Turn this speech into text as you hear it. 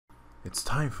It's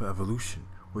time for evolution.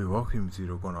 We welcome you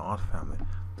to the OgonoArtFamily.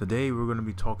 Today we're going to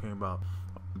be talking about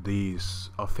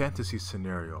a fantasy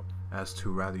scenario as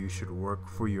to whether you should work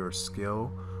for your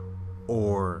skill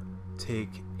or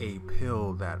take a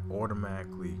pill that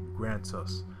automatically grants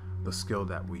us the skill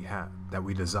that we have, that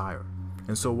we desire.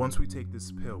 And so once we take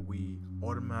this pill, we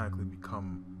automatically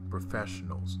become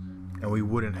professionals, and we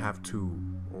wouldn't have to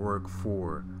work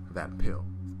for that pill.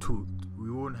 We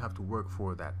wouldn't have to work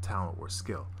for that talent or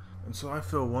skill. And so I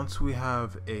feel once we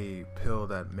have a pill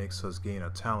that makes us gain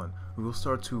a talent, we will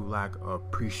start to lack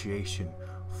appreciation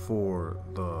for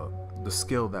the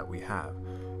skill that we have.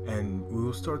 And we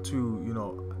will start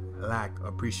to, lack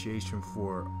appreciation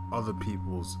for other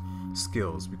people's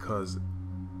skills, because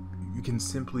you can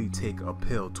simply take a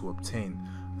pill to obtain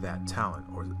that talent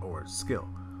or skill.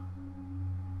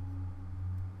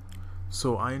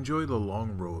 So I enjoy the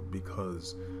long road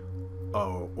because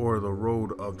or the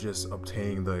road of just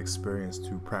obtaining the experience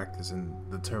to practice and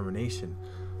determination,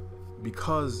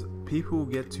 because people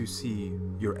get to see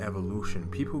your evolution.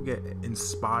 People get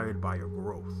inspired by your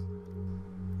growth,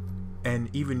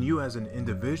 and even you as an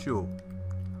individual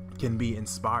can be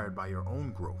inspired by your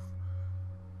own growth.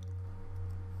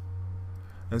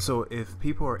 And so if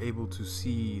people are able to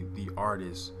see the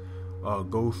artist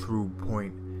go through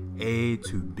point A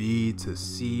to B to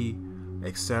C,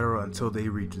 etc., until they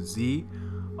reach Z,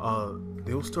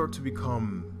 they'll start to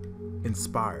become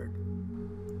inspired.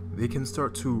 They can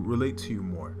start to relate to you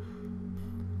more.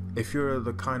 If you're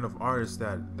the kind of artist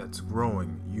that's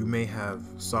growing, you may have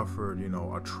suffered,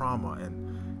 a trauma,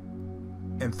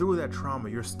 and through that trauma,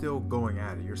 you're still going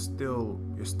at it. You're still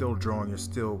drawing. You're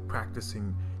still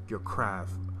practicing your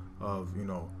craft of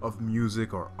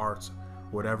music or art,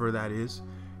 whatever that is.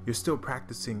 You're still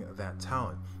practicing that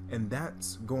talent, and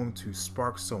that's going to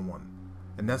spark someone,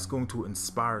 and that's going to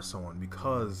inspire someone,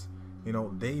 because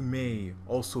they may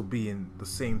also be in the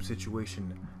same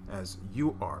situation as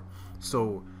you are.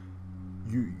 So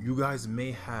you guys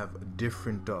may have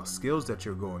different skills that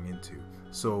you're going into.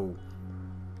 So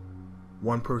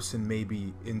one person may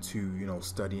be into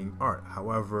studying art.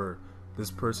 However, this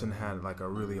person had like a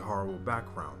really horrible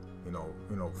background,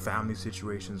 family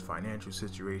situations, financial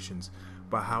situations,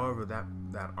 but however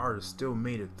that artist still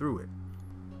made it through it.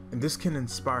 And this can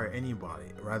inspire anybody,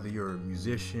 whether you're a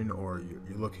musician or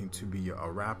you're looking to be a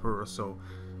rapper or so.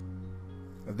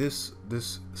 This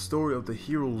story of the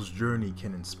hero's journey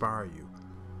can inspire you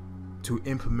to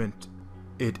implement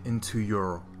it into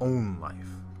your own life.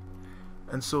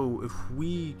 And so if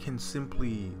we can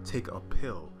simply take a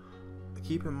pill,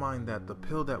 keep in mind that the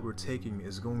pill that we're taking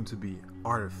is going to be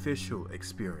artificial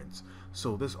experience.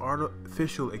 So this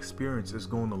artificial experience is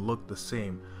going to look the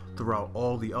same throughout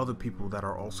all the other people that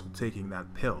are also taking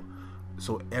that pill.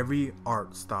 So every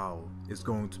art style is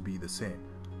going to be the same.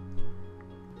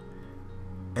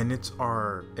 And it's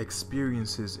our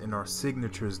experiences and our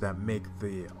signatures that make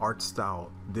the art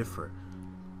style differ.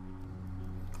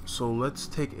 So let's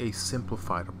take a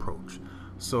simplified approach.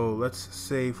 So let's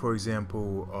say, for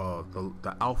example,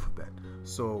 the alphabet.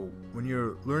 So when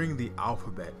you're learning the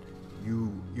alphabet,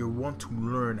 you want to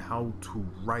learn how to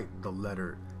write the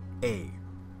letter A.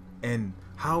 And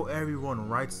how everyone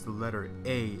writes the letter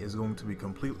A is going to be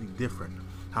completely different.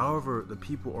 However, the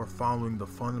people are following the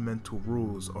fundamental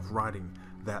rules of writing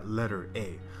that letter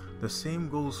A. The same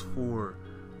goes for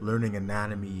learning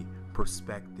anatomy,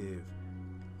 perspective,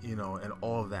 and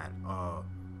all that,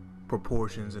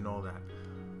 proportions and all that.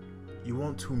 You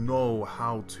want to know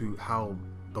how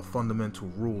the fundamental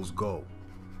rules go.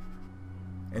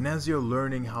 And as you're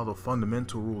learning how the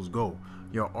fundamental rules go,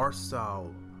 your art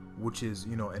style, which is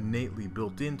innately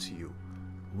built into you,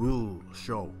 will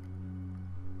show.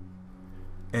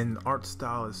 And art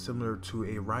style is similar to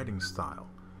a writing style,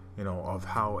 of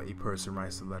how a person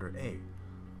writes the letter A.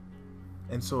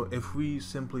 And so if we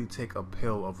simply take a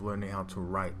pill of learning how to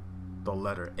write the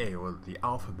letter A or the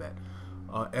alphabet,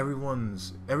 everyone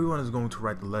is going to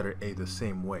write the letter A the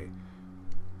same way,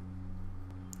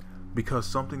 because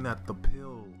something that the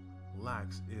pill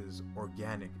lacks is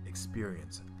organic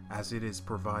experience, as it is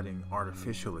providing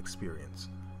artificial experience.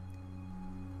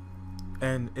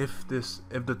 And if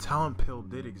the talent pill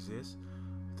did exist,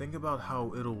 think about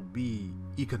how it'll be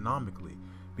economically,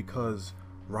 because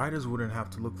writers wouldn't have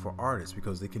to look for artists,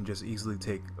 because they can just easily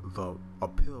take a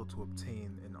pill to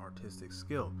obtain an artistic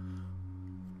skill.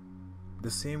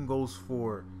 The same goes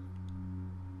for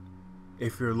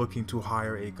if you're looking to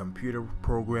hire a computer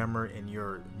programmer and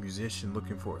you're a musician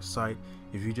looking for a site.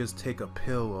 If you just take a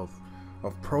pill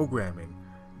of programming,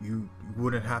 you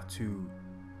wouldn't have to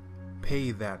pay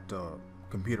that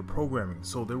computer programming,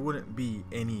 so there wouldn't be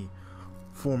any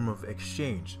form of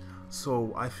exchange.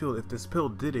 So I feel if this pill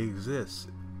did exist,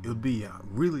 it would be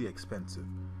really expensive,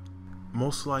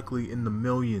 most likely in the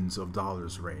millions of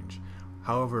dollars range.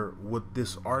 However, would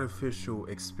this artificial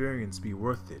experience be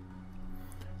worth it?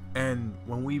 And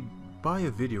when we buy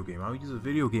a video game, I'll use a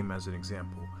video game as an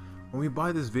example. When we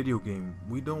buy this video game,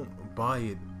 we don't buy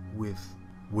it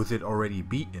with it already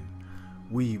beaten.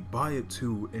 We buy it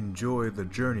to enjoy the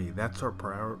journey. That's our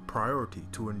priority,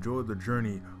 to enjoy the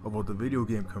journey of what the video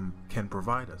game can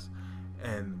provide us.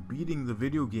 And beating the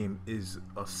video game is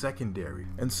a secondary.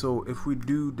 And so if we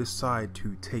do decide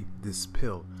to take this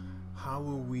pill, how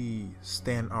will we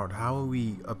stand out? How will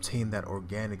we obtain that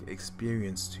organic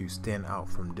experience to stand out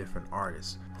from different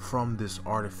artists, from this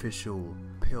artificial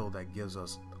pill that gives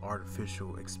us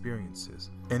artificial experiences?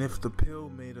 And if the pill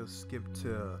made us skip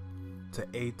to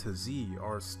A to Z,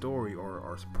 our story or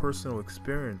our personal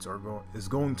experience is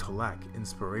going to lack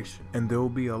inspiration, and there will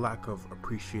be a lack of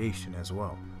appreciation as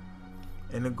well.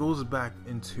 And it goes back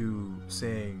into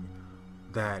saying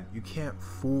that you can't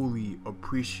fully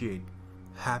appreciate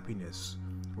happiness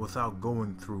without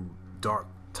going through dark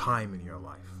time in your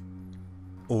life,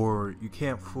 or you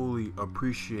can't fully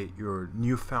appreciate your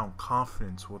newfound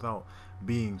confidence without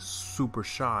being super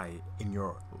shy in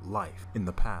your life in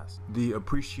the past. The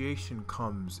appreciation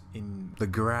comes in the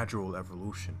gradual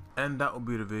evolution. And that will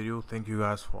be the video. Thank you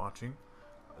guys for watching.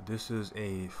 This is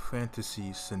a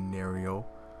fantasy scenario.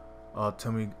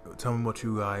 Tell me what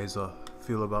you guys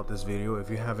feel about this video. If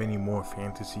you have any more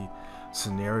fantasy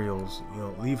scenarios,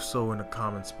 leave so in the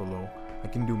comments below. I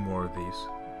can do more of these.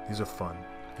 These are fun.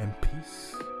 And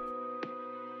peace.